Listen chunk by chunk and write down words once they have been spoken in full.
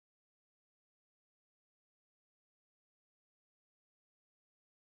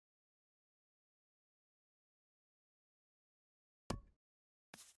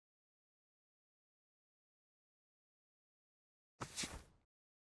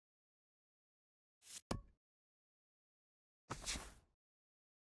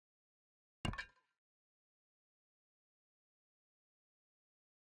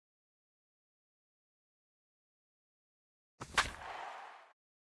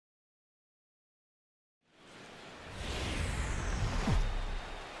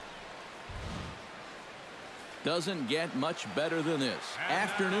Doesn't get much better than this.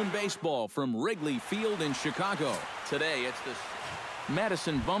 Afternoon baseball from Wrigley Field in Chicago. Today it's the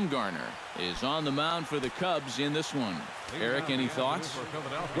Madison Bumgarner is on the mound for the Cubs in this one. Eric, any thoughts?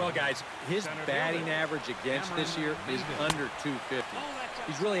 Well, guys, his batting average against this year is under 250.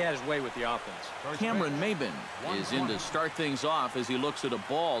 He's really had his way with the offense. Cameron Maben is in to start things off as he looks at a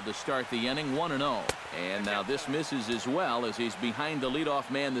ball to start the inning, 1-0. And now this misses as well as he's behind the leadoff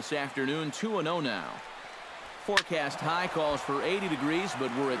man this afternoon, 2-0 now. Forecast high calls for 80 degrees,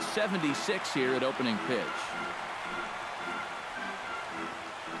 but we're at 76 here at opening pitch.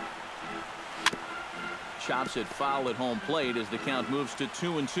 Chops it foul at home plate as the count moves to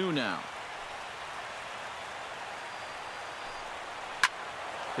 2-2 now.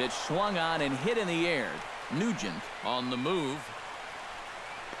 Pitch swung on and hit in the air. Nugent on the move.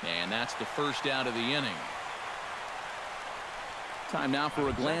 And that's the first out of the inning. Time now for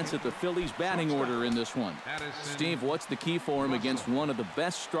a glance at the Phillies batting order in this one. Steve, what's the key for him against one of the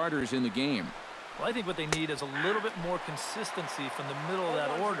best starters in the game? Well, I think what they need is a little bit more consistency from the middle of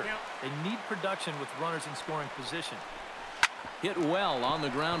that order. They need production with runners in scoring position. Hit well on the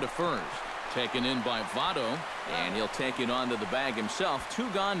ground to first. Taken in by Votto, and he'll take it onto the bag himself. 2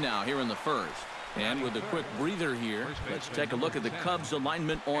 gone now here in the first. And with a quick breather here, let's take a look at the Cubs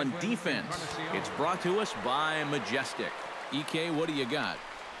alignment on defense. It's brought to us by Majestic. EK, what do you got?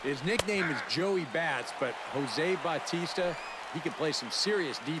 His nickname is Joey Bats, but Jose Bautista, he can play some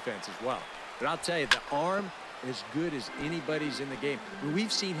serious defense as well. But I'll tell you, the arm as good as anybody's in the game.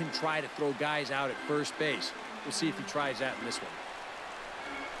 We've seen him try to throw guys out at first base. We'll see if he tries that in this one.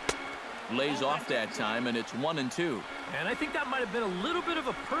 Lays off that time, and it's 1-2. And I think that might have been a little bit of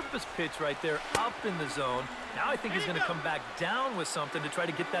a purpose pitch right there up in the zone. Now I think he's going to come back down with something to try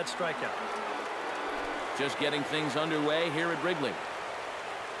to get that strikeout. Just getting things underway here at Wrigley.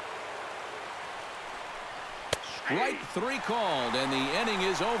 Strike 3 called, and the inning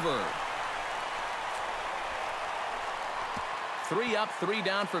is over. 3 up, 3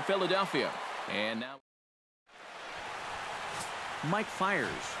 down for Philadelphia. And now Mike Fiers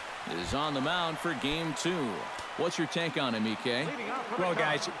is on the mound for game 2. What's your take on him, EK? Well,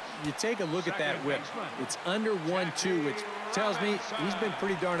 guys, you take a look at that whip. It's under 1-2, which tells me he's been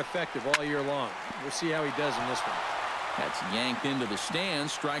pretty darn effective all year long. We'll see how he does in this one. That's yanked into the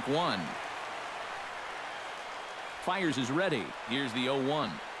stands. Strike 1. Fiers is ready. Here's the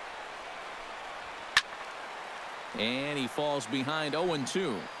 0-1. And he falls behind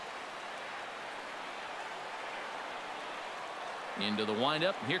 0-2. Into the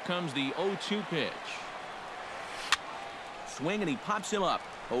windup. Here comes the 0-2 pitch. Swing, and he pops him up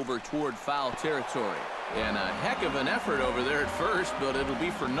over toward foul territory. And a heck of an effort over there at first, but it'll be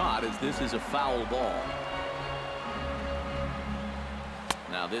for naught as this is a foul ball.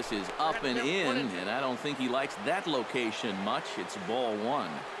 Now this is up and in, and I don't think he likes that location much. It's ball 1.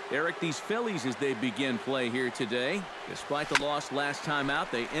 Eric, these Phillies, as they begin play here today, despite the loss last time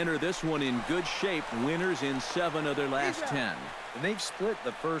out, they enter this one in good shape, winners in 7 of their last 10. And they've split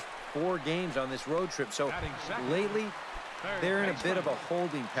the first 4 games on this road trip, so lately they're in a bit of a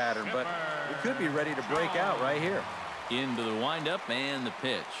holding pattern, but it could be ready to break out right here. Into the windup and the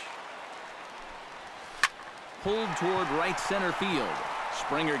pitch. Pulled toward right center field.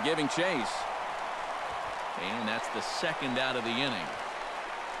 Springer giving chase. And that's the 2nd out of the inning.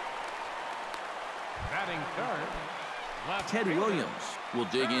 Ted Williams will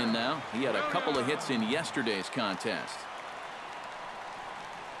dig in now. He had a couple of hits in yesterday's contest.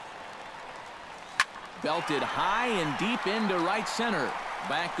 Belted high and deep into right center.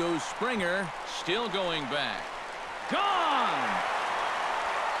 Back goes Springer. Still going back. Gone!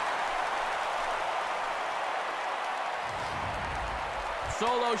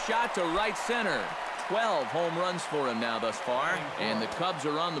 Solo shot to right center. 12 home runs for him now thus far. And the Cubs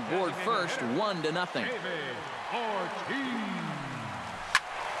are on the board first, 1-0.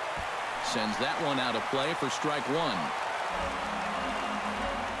 Sends that one out of play for strike 1.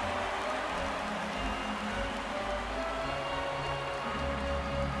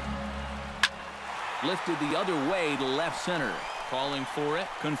 Lifted the other way to left center. Calling for it,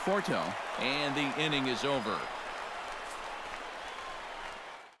 Conforto. And the inning is over.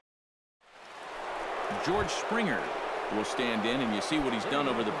 George Springer will stand in, and you see what he's done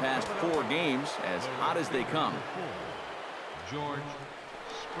over the past 4 games, as hot as they come. George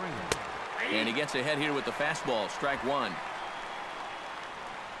Springer. And he gets ahead here with the fastball. Strike 1.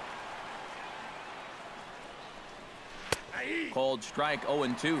 Called strike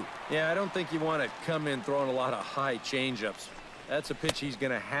 0-2. Yeah, I don't think you want to come in throwing a lot of high changeups. That's a pitch he's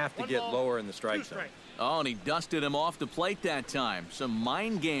going to have to get lower in the strike zone. Oh, and he dusted him off the plate that time. Some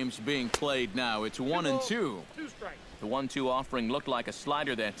mind games being played now. It's 1-2. The 1-2 offering looked like a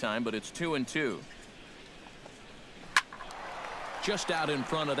slider that time, but it's 2-2. Just out in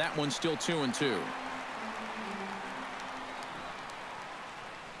front of that one, still 2-2.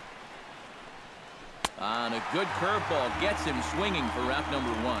 On a good curveball, gets him swinging for route number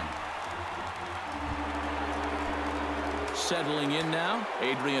 1. Settling in now,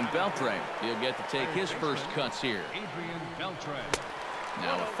 Adrian Beltre. He'll get to take his first cuts here. Adrian Beltre.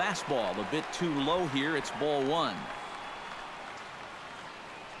 Now a fastball a bit too low here. It's ball 1.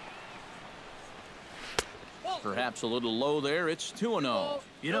 Perhaps a little low there. It's 2-0.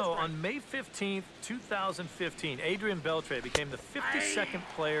 You know, on May 15th, 2015, Adrian Beltre became the 52nd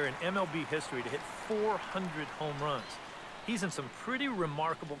player in MLB history to hit 400 home runs. He's in some pretty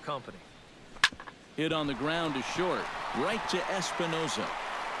remarkable company. Hit on the ground is short. Right to Espinosa.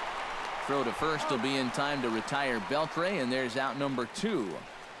 Throw to first will be in time to retire Beltre, and there's out number 2.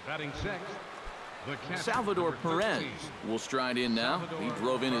 Batting sixth, the catcher, Salvador number Perez 13. will stride in now. He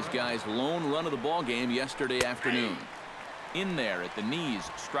drove in his guy's lone run of the ball game yesterday afternoon. In there at the knees,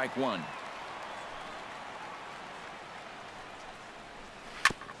 strike 1.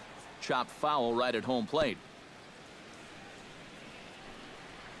 Chopped foul right at home plate.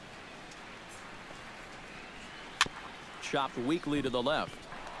 Chopped weakly to the left.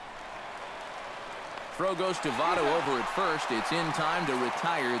 Throw goes to Votto over at first. It's in time to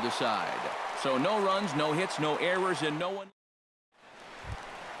retire the side. So no runs, no hits, no errors, and no one.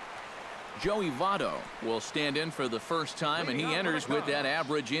 Joey Votto will stand in for the first time, and he enters with that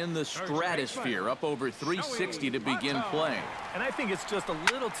average in the stratosphere, up over 360 to begin play. And I think it's just a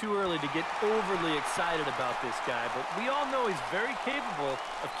little too early to get overly excited about this guy, but we all know he's very capable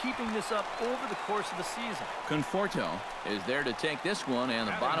of keeping this up over the course of the season. Conforto is there to take this one, and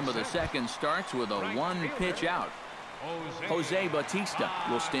the bottom of the second starts with a 1-pitch out. Jose Bautista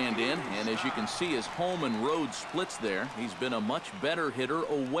will stand in, and as you can see, his home and road splits there. He's been a much better hitter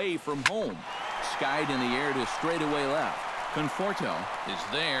away from home. Skied in the air to straightaway left. Conforto is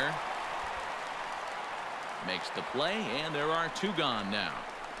there. Makes the play, and there are 2 gone now.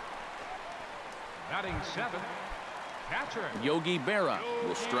 Batting seventh, catcher Yogi Berra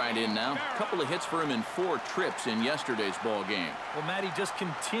will stride in now. A couple of hits for him in 4 trips in yesterday's ball game. Well, Matt, he just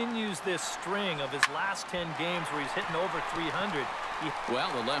continues this string of his last 10 games where he's hitting over 300.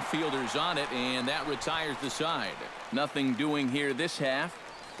 Well, the left fielder's on it, and that retires the side. Nothing doing here this half.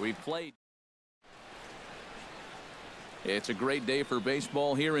 We played. It's a great day for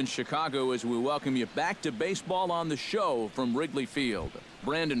baseball here in Chicago as we welcome you back to Baseball on the Show from Wrigley Field.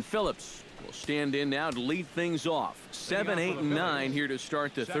 Brandon Phillips will stand in now to lead things off. 7, 8, and 9 here to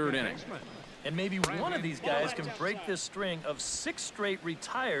start the 3rd inning. And maybe one of these guys can break this string of 6 straight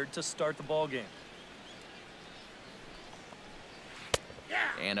retired to start the ball game.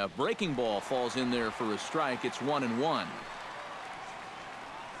 And a breaking ball falls in there for a strike. It's 1-1.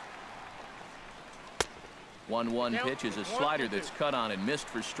 1-1 pitch is a slider that's cut on and missed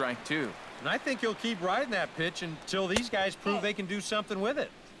for strike 2. And I think he'll keep riding that pitch until these guys prove they can do something with it.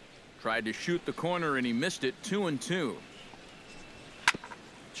 Tried to shoot the corner and he missed it. 2-2.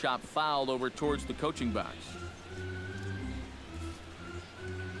 Chop fouled over towards the coaching box.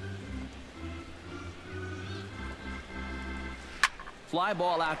 Fly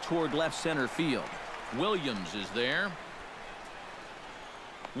ball out toward left center field. Williams is there.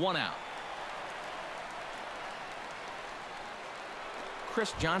 1 out.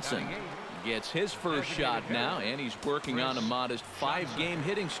 Chris Johnson gets his first shot now, and he's working on a modest 5-game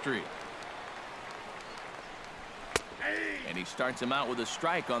hitting streak. And he starts him out with a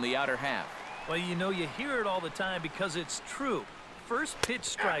strike on the outer half. Well, you know, you hear it all the time because it's true. First pitch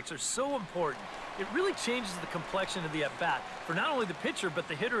strikes are so important. It really changes the complexion of the at-bat for not only the pitcher but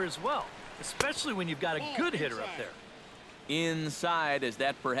the hitter as well, especially when you've got a good hitter up there. Inside, as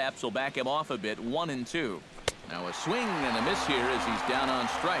that perhaps will back him off a bit. 1-2. Now a swing and a miss here as he's down on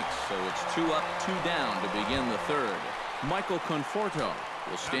strikes, so it's 2 up, 2 down to begin the 3rd. Michael Conforto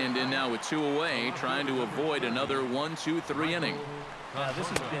will stand in now with 2 away, trying to avoid another 1-2-3 inning. This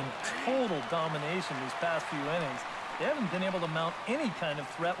has been total domination these past few innings. They haven't been able to mount any kind of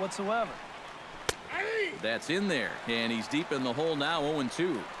threat whatsoever. That's in there, and he's deep in the hole now.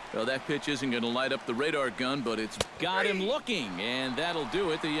 0-2. Well, that pitch isn't going to light up the radar gun, but it's got him looking, and that'll do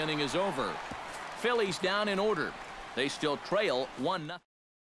it. The inning is over. Phillies down in order. They still trail 1-0.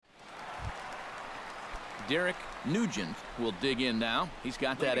 Derek Nugent will dig in now. He's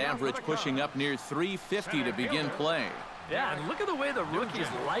got that average pushing up near 350 to begin play. Yeah, and look at the way the rookie's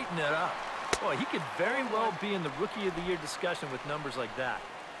lighting it up. Boy, he could very well be in the Rookie of the Year discussion with numbers like that.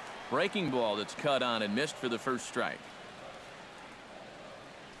 Breaking ball that's cut on and missed for the first strike.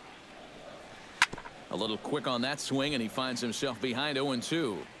 A little quick on that swing, and he finds himself behind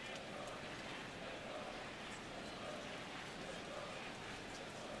 0-2.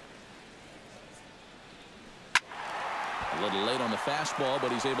 A little late on the fastball,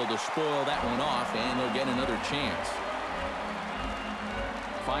 but he's able to spoil that one off, and he'll get another chance.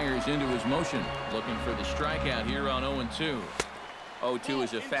 Fires into his motion, looking for the strikeout here on 0-2. 0-2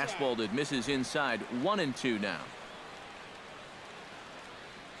 is a fastball that misses inside. 1-2 now.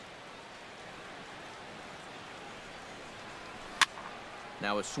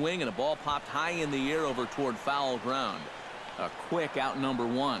 Now a swing and a ball popped high in the air over toward foul ground. A quick out number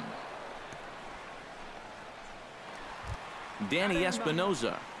 1. Danny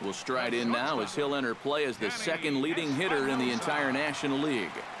Espinosa will stride in now as he'll enter play as the second leading hitter in the entire National League.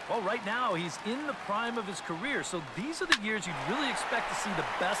 Well, right now he's in the prime of his career, so these are the years you'd really expect to see the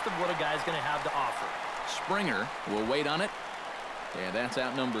best of what a guy's going to have to offer. Springer will wait on it, and that's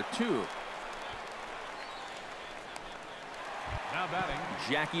out number 2. Now batting,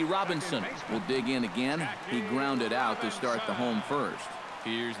 Jackie Robinson will dig in again. He grounded out to start the home first.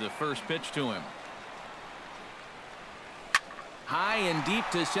 Here's the first pitch to him. High and deep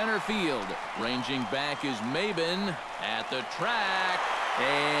to center field. Ranging back is Maben at the track.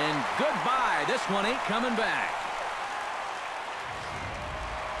 And goodbye. This one ain't coming back.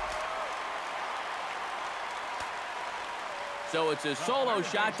 So it's a solo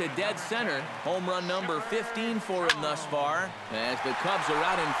shot to dead center. Home run number 15 for him thus far. As the Cubs are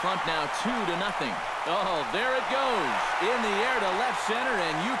out in front now 2-0. Oh, there it goes. In the air to left center,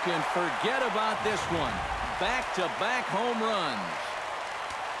 and you can forget about this one. Back-to-back home runs.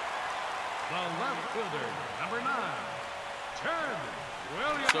 the left fielder, number 9, Ted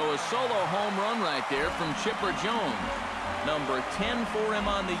Williams. So a solo home run right there from Chipper Jones. Number 10 for him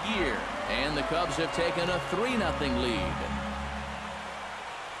on the year. And the Cubs have taken a 3-0 lead.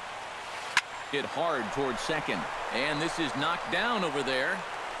 Hit hard towards second. And this is knocked down over there.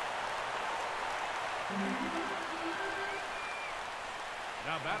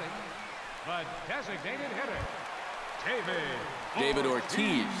 Now batting, the designated hitter, David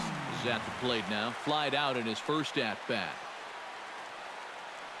Ortiz is at the plate now. Flied out in his first at-bat.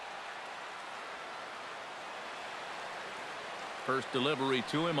 First delivery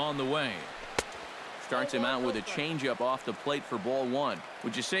to him on the way. Starts him out with a changeup off the plate for ball 1.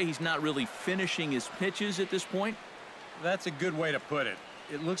 Would you say he's not really finishing his pitches at this point? That's a good way to put it.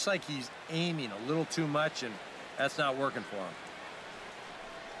 It looks like he's aiming a little too much, and that's not working for him.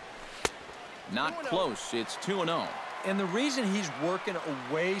 Not close. It's 2-0. And the reason he's working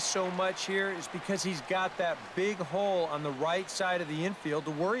away so much here is because he's got that big hole on the right side of the infield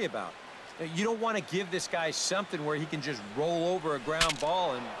to worry about. You don't want to give this guy something where he can just roll over a ground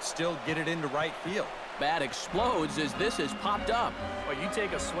ball and still get it into right field. Bat explodes as this has popped up. Well, you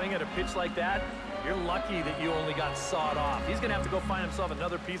take a swing at a pitch like that, you're lucky that you only got sawed off. He's going to have to go find himself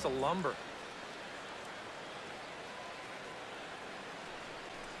another piece of lumber.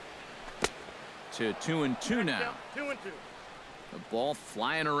 To 2-2 now. 2-2. The ball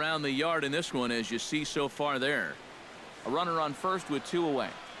flying around the yard in this one, as you see so far there. A runner on first with 2 away.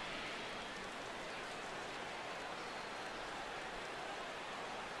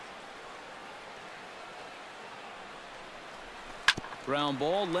 Ground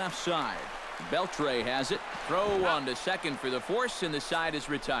ball left side. Beltre has it. Throw on to second for the force, and the side is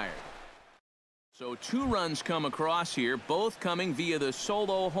retired. So 2 runs come across here, both coming via the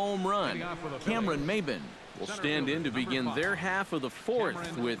solo home run. Cameron Maben will stand in to begin their half of the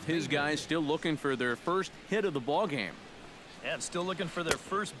 4th, with his guys still looking for their first hit of the ball game. And still looking for their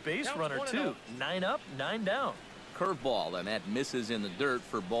first base runner, too. 9 up, 9 down. Curveball, and that misses in the dirt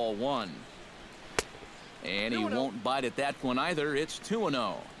for ball 1. And he won't bite at that one either. It's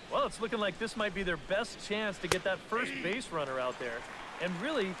 2-0. Well, it's looking like this might be their best chance to get that first base runner out there. And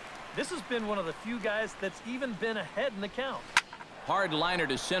really, this has been one of the few guys that's even been ahead in the count. Hard liner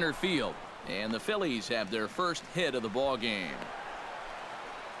to center field. And the Phillies have their first hit of the ball game.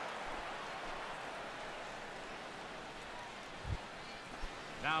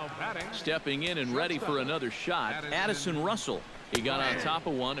 now batting, Stepping in and ready for another shot, Addison Russell. He got on top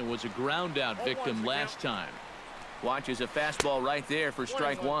of one and was a ground out victim last time. Watches a fastball right there for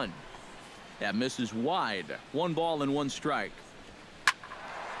strike 1. That misses wide. 1 ball and 1 strike.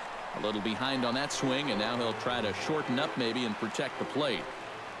 A little behind on that swing, and now he'll try to shorten up maybe and protect the plate.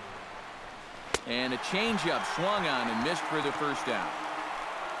 And a changeup swung on and missed for the first out.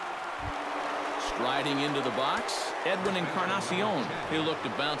 Striding into the box, Edwin Encarnacion. He'll look to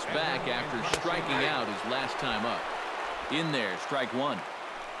bounce back after striking out his last time up. In there, strike one.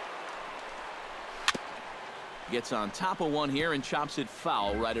 Gets on top of one here and chops it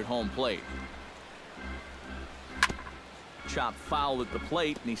foul right at home plate. Chop foul at the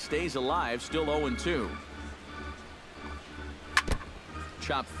plate, and he stays alive, still 0-2.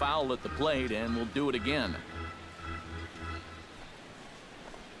 Chop foul at the plate, and we'll do it again.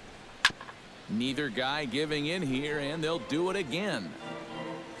 Neither guy giving in here, and they'll do it again.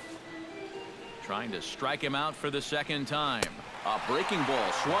 Trying to strike him out for the second time. A breaking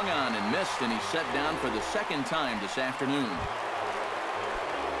ball swung on and missed, and he's set down for the second time this afternoon.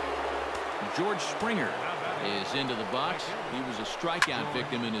 George Springer is into the box. He was a strikeout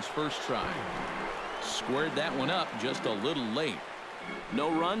victim in his first try. Squared that one up just a little late.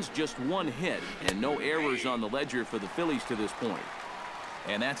 No runs, just one hit, and no errors on the ledger for the Phillies to this point.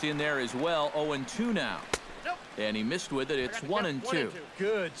 And that's in there as well. 0-2 now. And he missed with it. It's 1-2.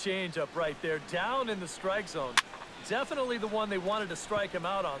 Good changeup right there, down in the strike zone. Definitely the one they wanted to strike him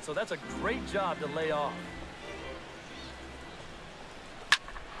out on, so that's a great job to lay off.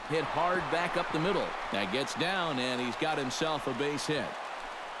 Hit hard back up the middle. That gets down, and he's got himself a base hit.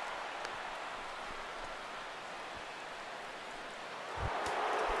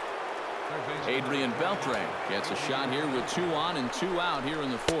 Adrian Beltre gets a shot here with 2 on and 2 out here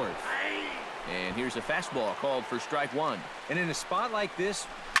in the fourth. And here's a fastball called for strike one. And in a spot like this,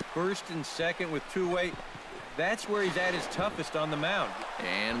 first and second with 2 away, that's where he's at his toughest on the mound.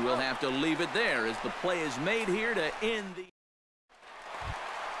 And we'll have to leave it there as the play is made here to end the...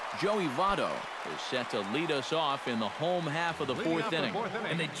 Joey Votto is set to lead us off in the home half of the fourth inning.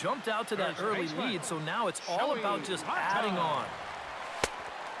 And they jumped out to that early lead, so now it's all about just adding on.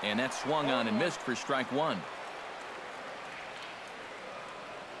 And that swung on and missed for strike one.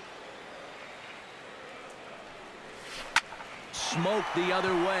 Smoke the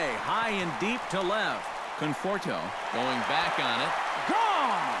other way, high and deep to left. Conforto going back on it.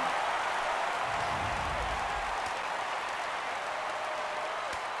 Gone!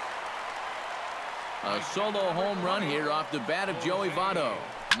 A solo home run here off the bat of Joey Votto.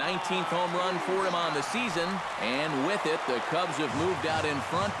 19th home run for him on the season, and with it, the Cubs have moved out in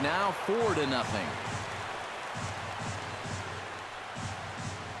front now 4-0.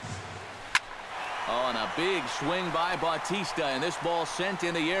 Oh, and a big swing by Bautista, and this ball sent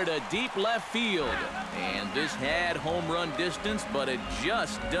in the air to deep left field. And this had home run distance, but it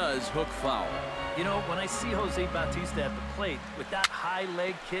just does hook foul. You know, when I see Jose Bautista at the plate with that high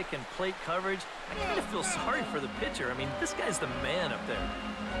leg kick and plate coverage, I kind of feel sorry for the pitcher. I mean, this guy's the man up there.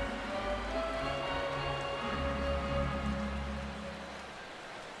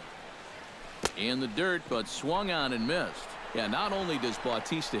 In the dirt, but swung on and missed. Yeah, not only does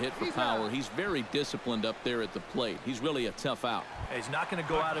Bautista hit for power, he's very disciplined up there at the plate. He's really a tough out. He's not going to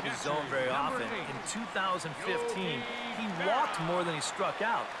go out of his zone very often. In 2015, he walked more than he struck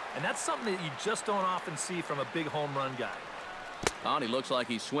out, and that's something that you just don't often see from a big home run guy. Oh, and he looks like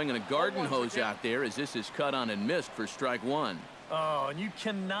he's swinging a garden hose out there as this is cut on and missed for strike one. Oh, and you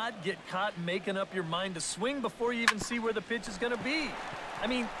cannot get caught making up your mind to swing before you even see where the pitch is going to be. I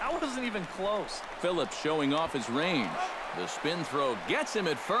mean, that wasn't even close. Phillips showing off his range. The spin throw gets him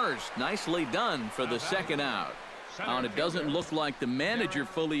at first. Nicely done for the second out. And it doesn't look like the manager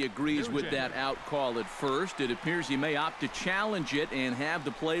fully agrees with that out call at first. It appears he may opt to challenge it and have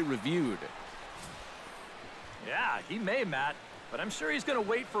the play reviewed. Yeah, he may, Matt, but I'm sure he's going to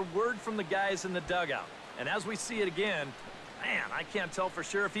wait for word from the guys in the dugout. And as we see it again, man, I can't tell for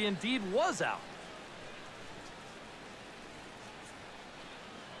sure if he indeed was out.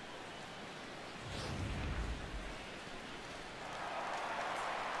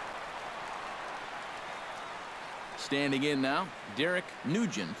 Standing in now, Derek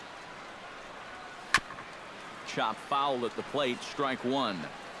Nugent. Chop foul at the plate, strike one.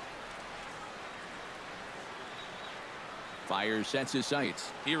 Fires, sets his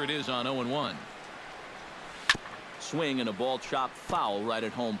sights. Here it is on 0-1. Swing and a ball chopped foul right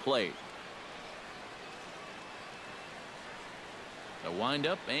at home plate. The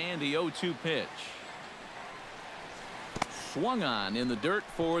windup and the 0-2 pitch. Swung on in the dirt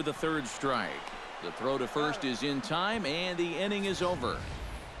for the third strike. The throw to first is in time, and the inning is over.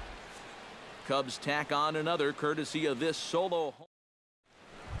 Cubs tack on another courtesy of this solo.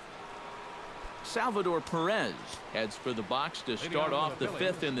 Salvador Perez heads for the box to start off the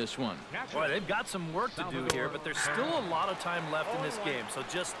fifth in this one. Boy, they've got some work to do here, but there's still a lot of time left in this game, so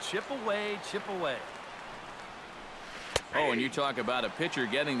just chip away, chip away. Oh, and you talk about a pitcher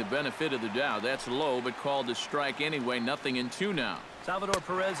getting the benefit of the doubt. That's low, but called a strike anyway. 0-2 now. Salvador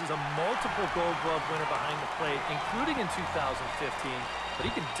Perez is a multiple Gold Glove winner behind the plate, including in 2015, but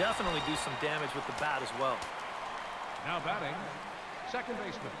he can definitely do some damage with the bat as well. Now batting, second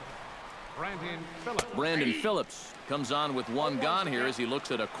baseman, Brandon Phillips. Brandon Phillips comes on with one gone here as he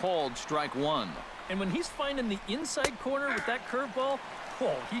looks at a called strike one. And when he's finding the inside corner with that curveball,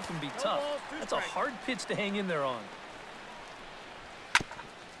 oh, he can be tough. That's a hard pitch to hang in there on.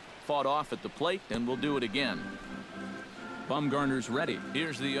 Fought off at the plate, and we'll do it again. Bumgarner's ready.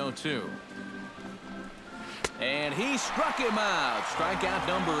 Here's the 0-2. And he struck him out. Strikeout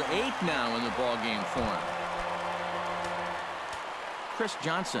number 8 now in the ballgame for him. Chris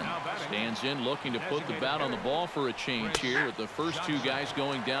Johnson stands in looking to put the bat on the ball for a change here with the first two guys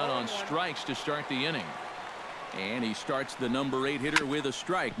going down on strikes to start the inning. And he starts the number 8 hitter with a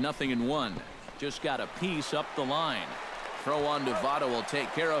strike, 0-1. Just got a piece up the line. Throw on to Votto will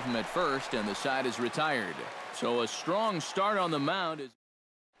take care of him at first, and the side is retired. So a strong start on the mound.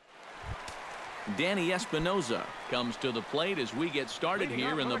 Danny Espinoza comes to the plate as we get started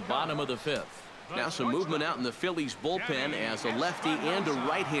here in the bottom of the 5th. Now some movement out in the Phillies bullpen as a lefty and a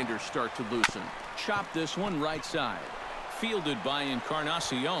right-hander start to loosen. Chop this one right side. Fielded by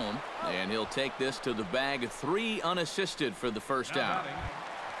Encarnacion, and he'll take this to the bag. 3 unassisted for the first out.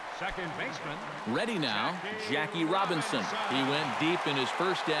 Second baseman. Ready now, Jackie Robinson. He went deep in his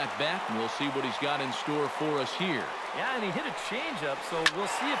first at-bat, and we'll see what he's got in store for us here. Yeah, and he hit a changeup, so we'll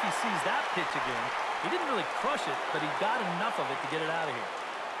see if he sees that pitch again. He didn't really crush it, but he got enough of it to get it out of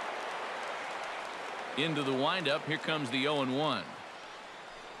here. Into the windup, here comes the 0-1.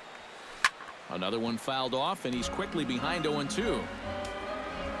 Another one fouled off, and he's quickly behind 0-2.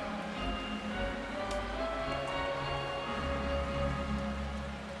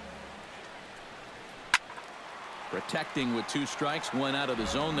 Protecting with 2 strikes, 1 out of the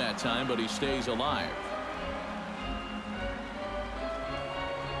zone that time, but he stays alive.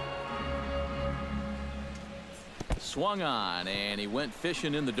 Swung on, and he went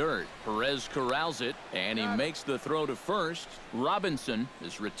fishing in the dirt. Perez corrals it, and he makes the throw to first. Robinson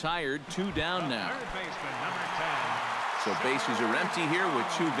is retired, 2 down now. Third baseman, number 10. So bases are empty here with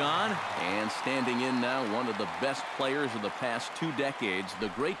 2 gone, and standing in now one of the best players of the past 2 decades, the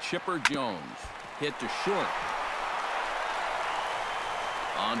great Chipper Jones. Hit to short.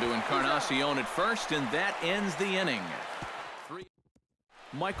 On to Encarnacion at first, and that ends the inning.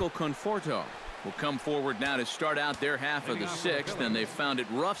 Michael Conforto will come forward now to start out their half of the 6th, and they've found it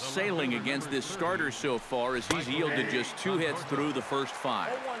rough sailing against this starter so far as he's yielded just 2 hits through the first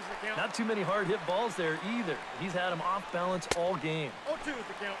 5. Not too many hard hit balls there either. He's had him off balance all game.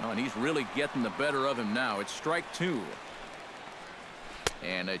 Oh, and he's really getting the better of him now. It's strike 2.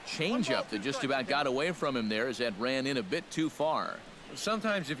 And a changeup that just about got away from him there as that ran in a bit too far.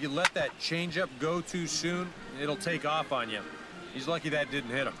 Sometimes if you let that changeup go too soon, it'll take off on you. He's lucky that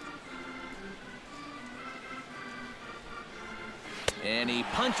didn't hit him. And he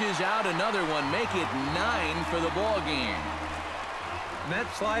punches out another one, make it 9 for the ball game. And that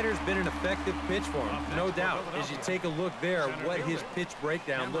slider's been an effective pitch for him, no doubt. As you take a look there, what his pitch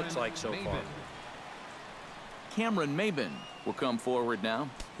breakdown looks like so far. Cameron Maybin will come forward now.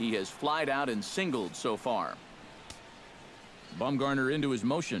 He has flied out and singled so far. Bumgarner into his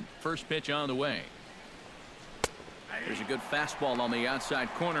motion. First pitch on the way. There's a good fastball on the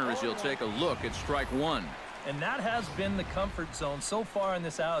outside corner as he'll take a look at strike 1. And that has been the comfort zone so far in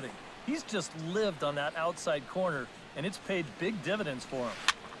this outing. He's just lived on that outside corner, and it's paid big dividends for him.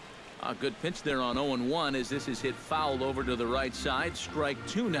 A good pitch there on 0-1 as this is hit foul over to the right side. Strike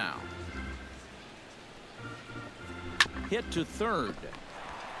 2 now. Hit to third.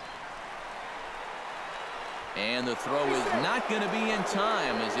 And the throw is not going to be in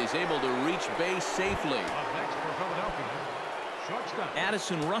time as he's able to reach base safely. Up next for Philadelphia, shortstop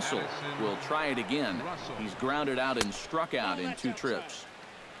Addison Russell will try it again. He's grounded out and struck out in 2 trips.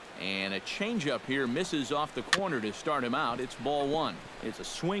 And a changeup here misses off the corner to start him out. It's ball 1. It's a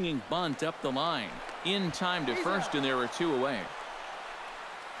swinging bunt up the line. In time to first, and there are 2 away.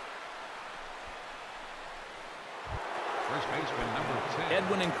 First baseman, number 10.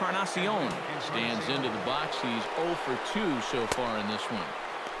 Edwin Encarnacion stands into the box. He's 0 for 2 so far in this one.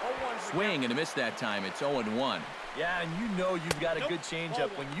 Swing and a miss that time. It's 0-1. Yeah, and you know you've got a good changeup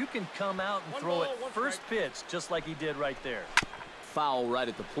when you can come out and throw it first pitch just like he did right there. Foul right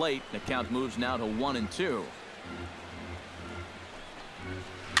at the plate. The count moves now to 1-2.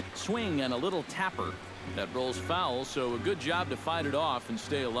 Swing and a little tapper. That rolls foul, so a good job to fight it off and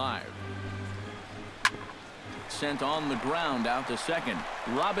stay alive. Sent on the ground out to second.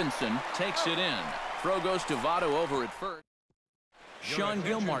 Robinson takes it in. Throw goes to Votto over at first. Sean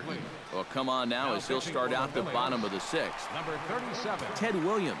Gilmartin will come on now as he'll start out the bottom of the 6th. Number 37. Ted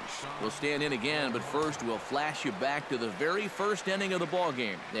Williams will stand in again, but first we'll flash you back to the very first inning of the ball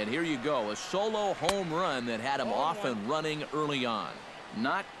game. And here you go, a solo home run that had him off and running early on.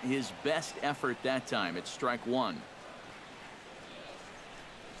 Not his best effort that time. It's strike one.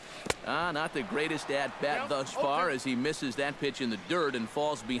 Not the greatest at-bat thus far as he misses that pitch in the dirt and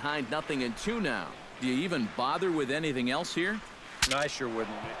falls behind 0-2 now. Do you even bother with anything else here? No, I sure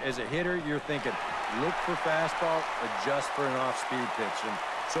wouldn't. As a hitter, you're thinking, look for fastball, adjust for an off-speed pitch. And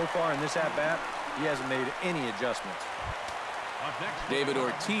so far in this at-bat, he hasn't made any adjustments. David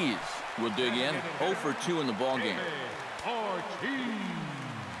Ortiz will dig in, 0 for 2 in the ball game. Ortiz.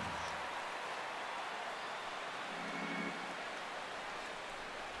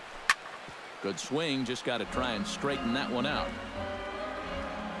 Good swing, just got to try and straighten that one out.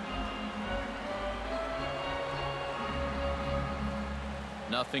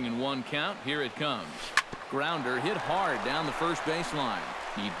 Nothing in 1 count. Here it comes. Grounder hit hard down the first baseline.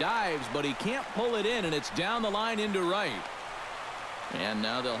 He dives, but he can't pull it in, and it's down the line into right. And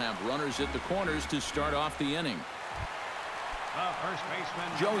now they'll have runners at the corners to start off the inning. First baseman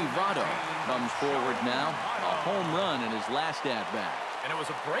Joey Votto comes forward now. A home run in his last at-bat. And it was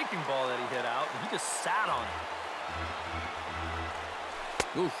a breaking ball that he hit out, and he just sat on it.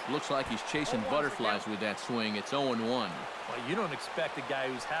 Oof, looks like he's chasing butterflies with that swing. It's 0-1. Well, you don't expect a guy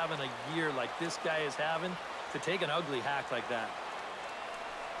who's having a year like this guy is having to take an ugly hack like that.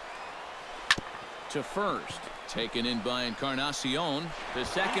 To first, taken in by Encarnacion. To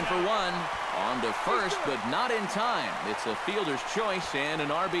second for 1. On to first, but not in time. It's a fielder's choice and an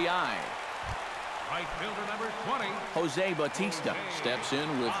RBI. Right fielder number 20. Jose Bautista steps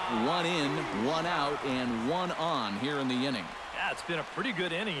in with 1 in, 1 out, and 1 on here in the inning. Yeah, it's been a pretty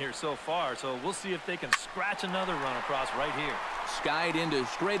good inning here so far, so we'll see if they can scratch another run across right here. Skied into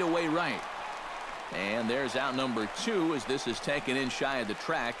straightaway right. And there's out number 2 as this is taken in shy of the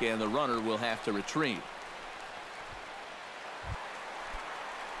track, and the runner will have to retreat.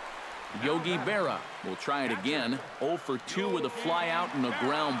 Yogi Berra will try it again. 0 for 2 with a fly out and a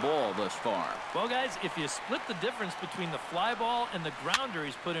ground ball thus far. Well, guys, if you split the difference between the fly ball and the grounder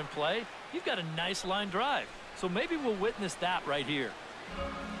he's put in play, you've got a nice line drive. So maybe we'll witness that right here.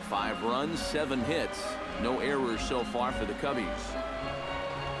 5 runs, 7 hits. No errors so far for the Cubbies.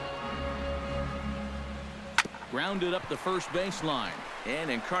 Grounded up the first baseline. And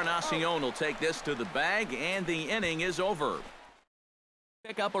Encarnacion will take this to the bag, and the inning is over.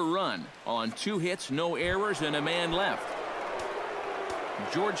 Pick up a run on 2 hits, no errors, and a man left.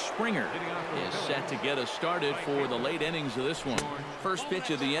 George Springer is set to get us started for the late innings of this one. First pitch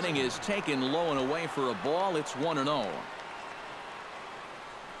of the inning is taken low and away for a ball. It's 1-0.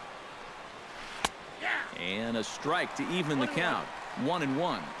 And a strike to even the count.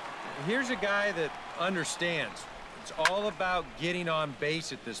 1-1. Here's a guy that understands. It's all about getting on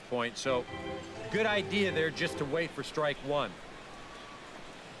base at this point. So good idea there just to wait for strike 1.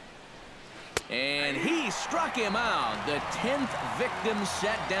 And he struck him out. The 10th victim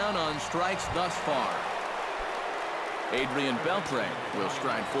set down on strikes thus far. Adrian Beltre will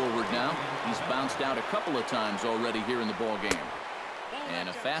stride forward now. He's bounced out a couple of times already here in the ball game. And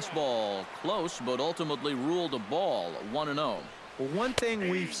a fastball close, but ultimately ruled a ball. 1-0. Well, one thing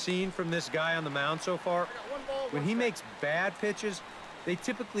we've seen from this guy on the mound so far, when he makes bad pitches, they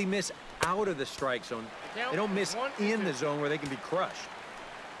typically miss out of the strike zone. They don't miss in the zone where they can be crushed.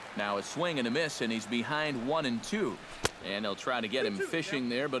 Now a swing and a miss, and he's behind 1-2. And they'll try to get him fishing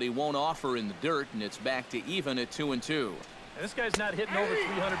there, but he won't offer in the dirt, and it's back to even at 2-2. And this guy's not hitting over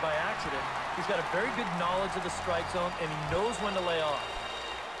 300 by accident. He's got a very good knowledge of the strike zone, and he knows when to lay off.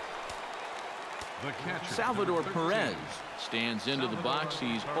 Salvador Perez stands into the box.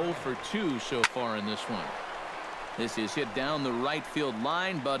 He's 0 for 2 so far in this one. This is hit down the right field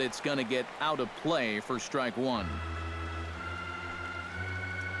line, but it's going to get out of play for strike 1.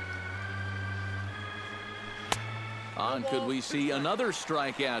 Could we see another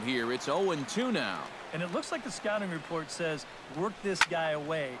strikeout here? It's 0-2 now. And it looks like the scouting report says work this guy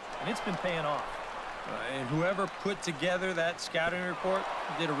away, and it's been paying off. And whoever put together that scouting report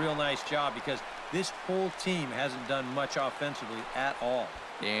did a real nice job, because this whole team hasn't done much offensively at all.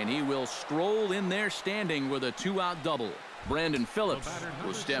 And he will stroll in there standing with a 2-out double. Brandon Phillips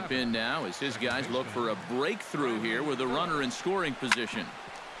will step in now as his guys look for a breakthrough here with a runner in scoring position.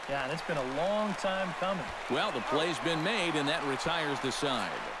 Yeah, and it's been a long time coming. Well, the play's been made, and that retires the side.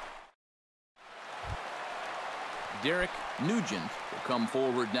 Derek Nugent will come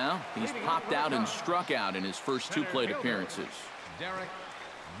forward now. He's popped out and struck out in his first 2 plate appearances. Derek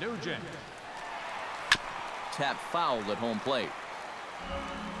Nugent. Tap fouled at home plate.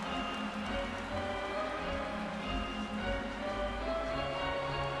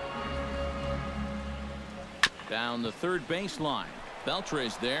 Down the third baseline.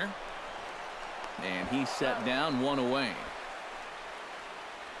 Beltre's there. And he's set down, one away.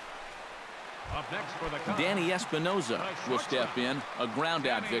 Up next for the Cubs, Danny Espinoza will step in, a ground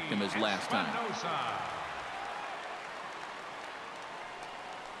out victim as last time.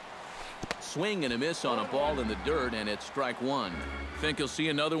 Swing and a miss on a ball in the dirt, and it's strike one. Think you'll see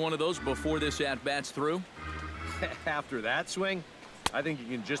another one of those before this at-bat's through? After that swing, I think you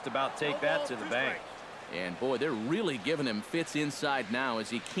can just about take that to the bank. And boy, they're really giving him fits inside now as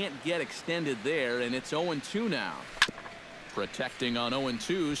he can't get extended there, and it's 0-2 now. Protecting on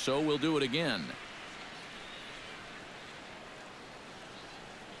 0-2, so we'll do it again.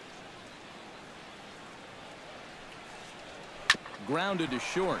 Grounded to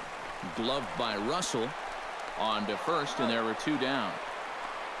short. Gloved by Russell. On to first, and there were two down.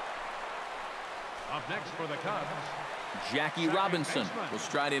 Up next for the Cubs, Jackie Robinson will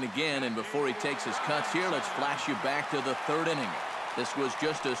stride in again, and before he takes his cuts here, let's flash you back to the third inning. This was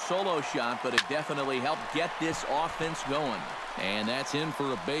just a solo shot, but it definitely helped get this offense going. And that's in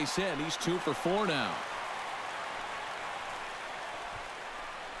for a base hit. He's 2 for 4 now.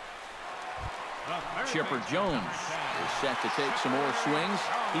 Chipper Jones is set to take some more swings.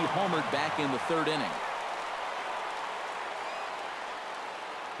 He homered back in the third inning.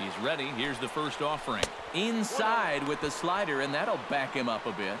 He's ready. Here's the first offering. Inside with the slider, and that'll back him up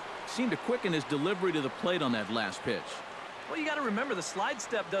a bit. Seemed to quicken his delivery to the plate on that last pitch. Well, you got to remember the slide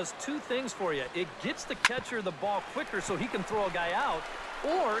step does two things for you. It gets the catcher the ball quicker so he can throw a guy out,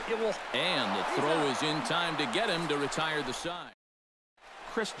 or it will... And the throw is in time to get him to retire the side.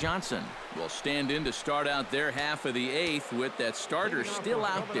 Chris Johnson will stand in to start out their half of the eighth with that starter still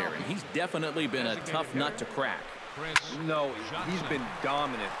out there, and he's definitely been a tough nut to crack. No, he's been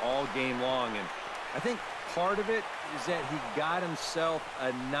dominant all game long, and I think part of it is that he got himself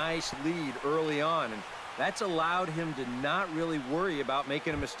a nice lead early on, and that's allowed him to not really worry about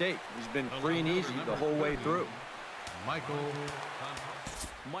making a mistake. He's been free and easy the whole way through. Michael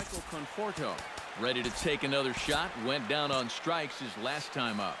Conforto ready to take another shot. Went down on strikes his last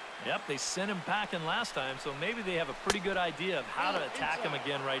time up. Yep, they sent him packing last time, so maybe they have a pretty good idea of how to attack him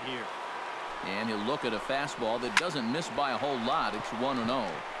again right here. And he'll look at a fastball that doesn't miss by a whole lot. It's 1-0.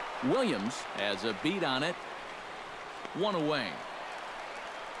 Williams has a beat on it. One away.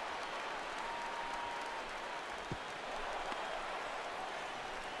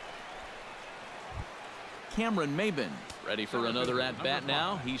 Cameron Maybin ready for another at-bat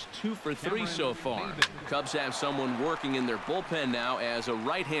now. He's 2 for 3 so far. Cubs have someone working in their bullpen now as a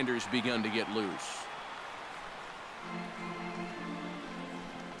right-hander's begun to get loose.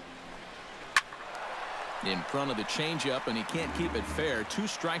 In front of the changeup, and he can't keep it fair. 2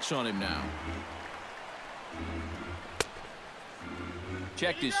 strikes on him now.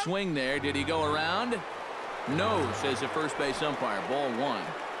 Checked his swing there. Did he go around? No, says the first base umpire. Ball 1.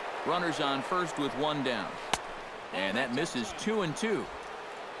 Runners on first with 1 down. And that misses 2-2.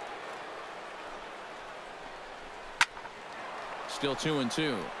 Still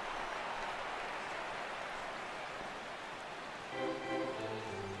 2-2.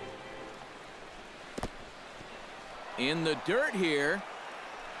 In the dirt here.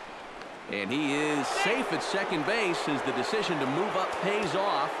 And he is safe at second base as the decision to move up pays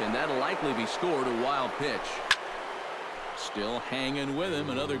off, and that'll likely be scored. A wild pitch. Still hanging with him.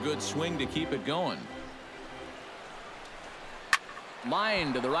 Another good swing to keep it going.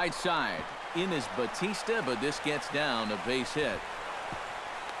 Line to the right side. In is Batista, but this gets down, a base hit.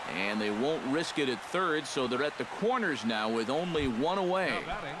 And they won't risk it at third, so they're at the corners now with only 1 away.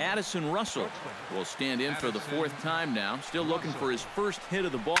 Addison Russell will stand in for the 4th time now, still looking for his first hit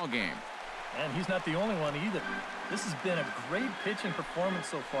of the ball game. And he's not the only one either. This has been a great pitching performance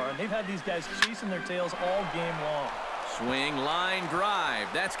so far, and they've had these guys chasing their tails all game long. Swing, line, drive.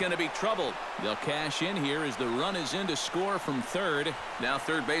 That's going to be trouble. They'll cash in here as the run is in to score from third. Now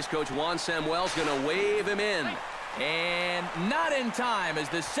third base coach Juan Samuel's going to wave him in. And not in time as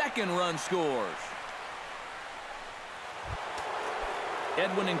the second run scores.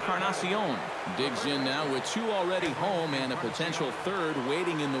 Edwin Encarnacion digs in now with 2 already home and a potential third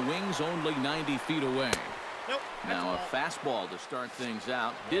waiting in the wings only 90 feet away. Now a fastball to start things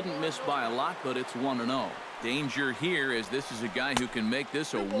out. Didn't miss by a lot, but it's 1-0. Danger here as this is a guy who can make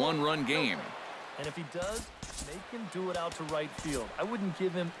this a 1-run game. And if he does, make him do it out to right field. I wouldn't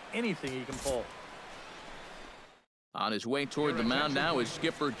give him anything he can pull. On his way toward the mound now is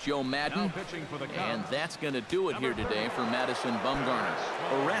skipper Joe Madden. And that's going to do it here today for Madison Bumgarner.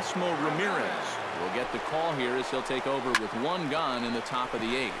 Erasmo Ramirez We'll get the call here as he'll take over with one gone in the top of the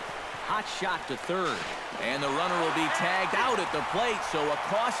 8th. Hot shot to third. And the runner will be tagged out at the plate, so a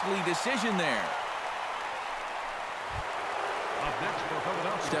costly decision there.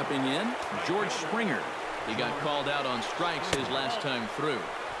 Stepping in, George Springer. He got called out on strikes his last time through.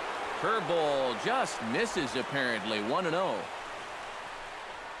 Curveball just misses apparently. 1-0.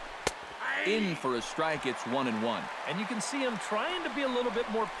 In for a strike. It's 1-1. And you can see him trying to be a little bit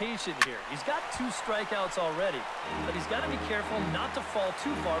more patient here. He's got 2 strikeouts already, but he's got to be careful not to fall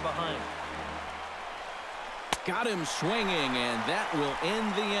too far behind. Got him swinging, and that will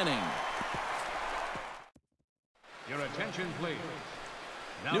end the inning. Your attention, please.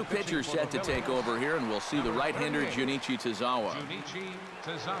 Now New pitcher set to take over here, and we'll see the right-hander Junichi Tazawa.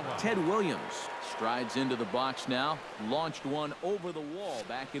 Ted Williams strides into the box now. Launched one over the wall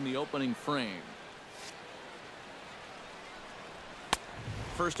back in the opening frame.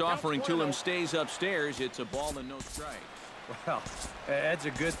 First offering to him stays upstairs. It's a ball and no strikes. Well, that's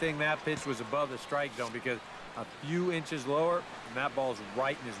a good thing that pitch was above the strike zone, because a few inches lower, and that ball's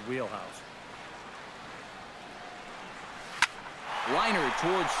right in his wheelhouse. Liner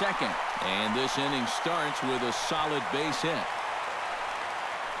towards second, and this inning starts with a solid base hit.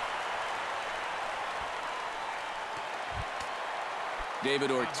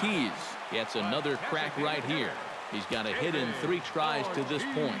 David Ortiz gets another crack right here. He's got a hit in 3 tries to this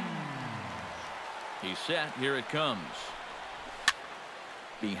point. He's set. Here it comes.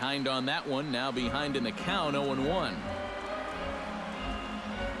 Behind on that one. Now behind in the count. 0-1.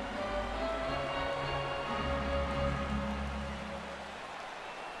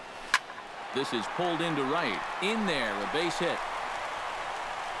 This is pulled into right. In there, a base hit.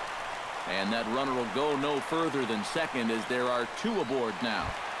 And that runner will go no further than second, as there are 2 aboard now.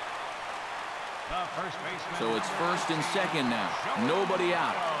 So it's first and second now. Nobody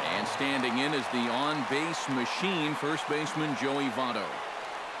out. And standing in is the on-base machine, first baseman Joey Votto.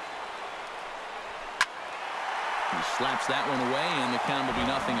 He slaps that one away, and the count will be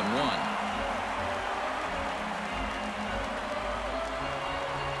 0-1.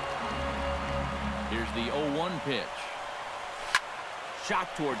 Here's the 0-1 pitch. Shot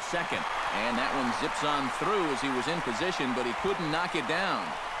towards second, and that one zips on through as he was in position, but he couldn't knock it down.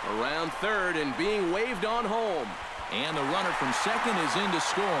 Around third and being waved on home, and the runner from second is in to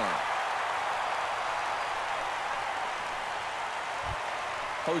score.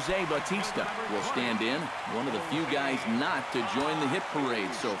 Jose Bautista will stand in, one of the few guys not to join the hit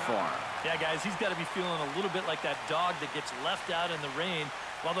parade so far. Yeah, guys, he's got to be feeling a little bit like that dog that gets left out in the rain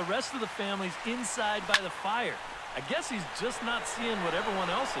while the rest of the family's inside by the fire. I guess he's just not seeing what everyone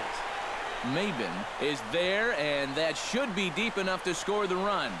else is. Maben is there, and that should be deep enough to score the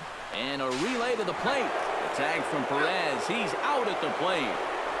run. And a relay to the plate. A tag from Perez. He's out at the plate.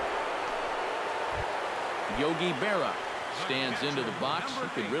 Yogi Berra stands into the box.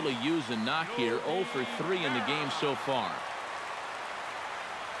 He could really use a knock here. 0 for 3 in the game so far.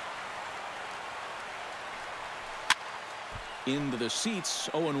 Into the seats.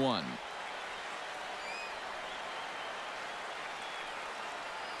 0-1.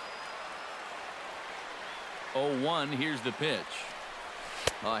 0-1. Here's the pitch.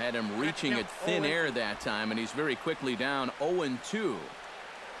 I had him reaching at thin air that time, and he's very quickly down. 0-2.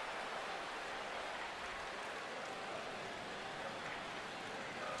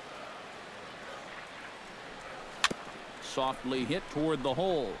 Softly hit toward the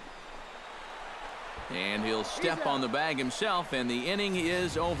hole. And he'll step on the bag himself, and the inning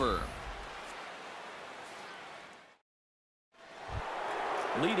is over.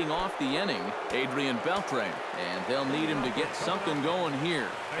 Leading off the inning, Adrian Beltre, and they'll need him to get something going here.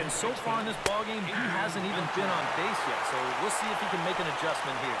 And so far in this ballgame, he hasn't even been on base yet, so we'll see if he can make an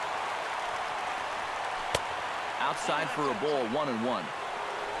adjustment here. Outside for a ball, 1-1.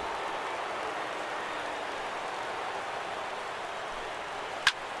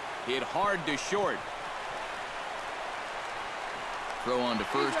 Hit hard to short. Throw on to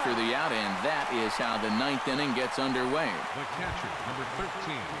first for the out, and that is how the 9th inning gets underway. The catcher, number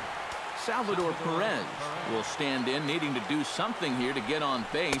 13. Salvador Perez will stand in, needing to do something here to get on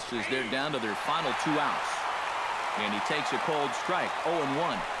base as they're down to their final 2 outs. And he takes a cold strike.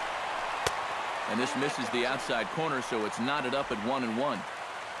 0-1. And this misses the outside corner, so it's knotted up at 1-1.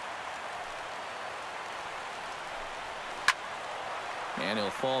 And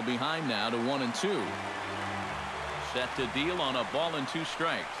he'll fall behind now to 1-2. Set to deal on a ball and 2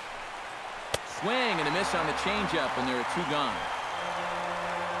 strikes. Swing and a miss on the changeup, and there are 2 gone.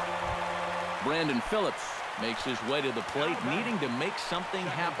 Brandon Phillips makes his way to the plate, needing to make something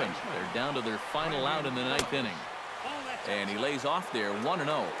happen. They're down to their final out in the 9th inning. And he lays off there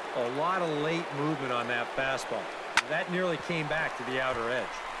 1-0. A lot of late movement on that fastball. That nearly came back to the outer edge.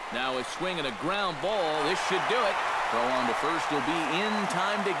 Now a swing and a ground ball. This should do it. Throw on to first will be in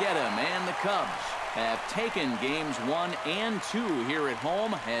time to get him. And the Cubs have taken games 1 and 2 here at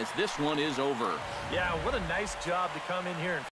home as this one is over. Yeah, what a nice job to come in here and